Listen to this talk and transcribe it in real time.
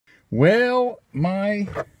Well, my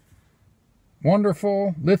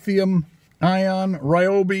wonderful lithium-ion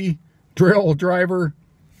Ryobi Drill Driver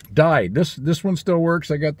died. This one still works.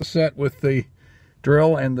 I got the set with the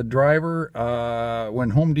drill and the driver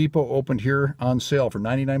when Home Depot opened here on sale for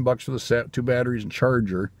 99 bucks for the set, 2 batteries and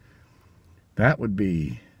charger. That would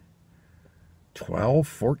be 12,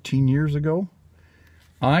 14 years ago.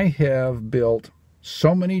 I have built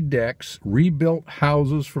so many decks, rebuilt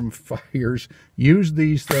houses from fires, used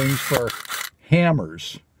these things for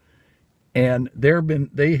hammers, and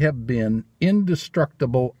they have been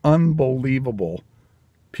indestructible, unbelievable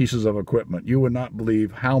pieces of equipment. You would not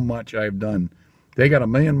believe how much I've done. They got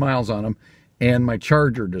 1,000,000 miles on them, and my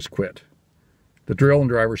charger just quit. The drill and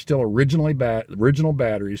driver still original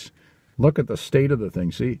batteries. Look at the state of the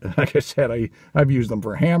thing. See, like I said, I've used them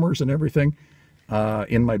for hammers and everything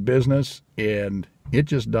in my business, and it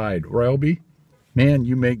just died. Ryobi, man,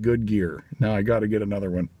 you make good gear. Now I got to get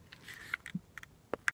another one.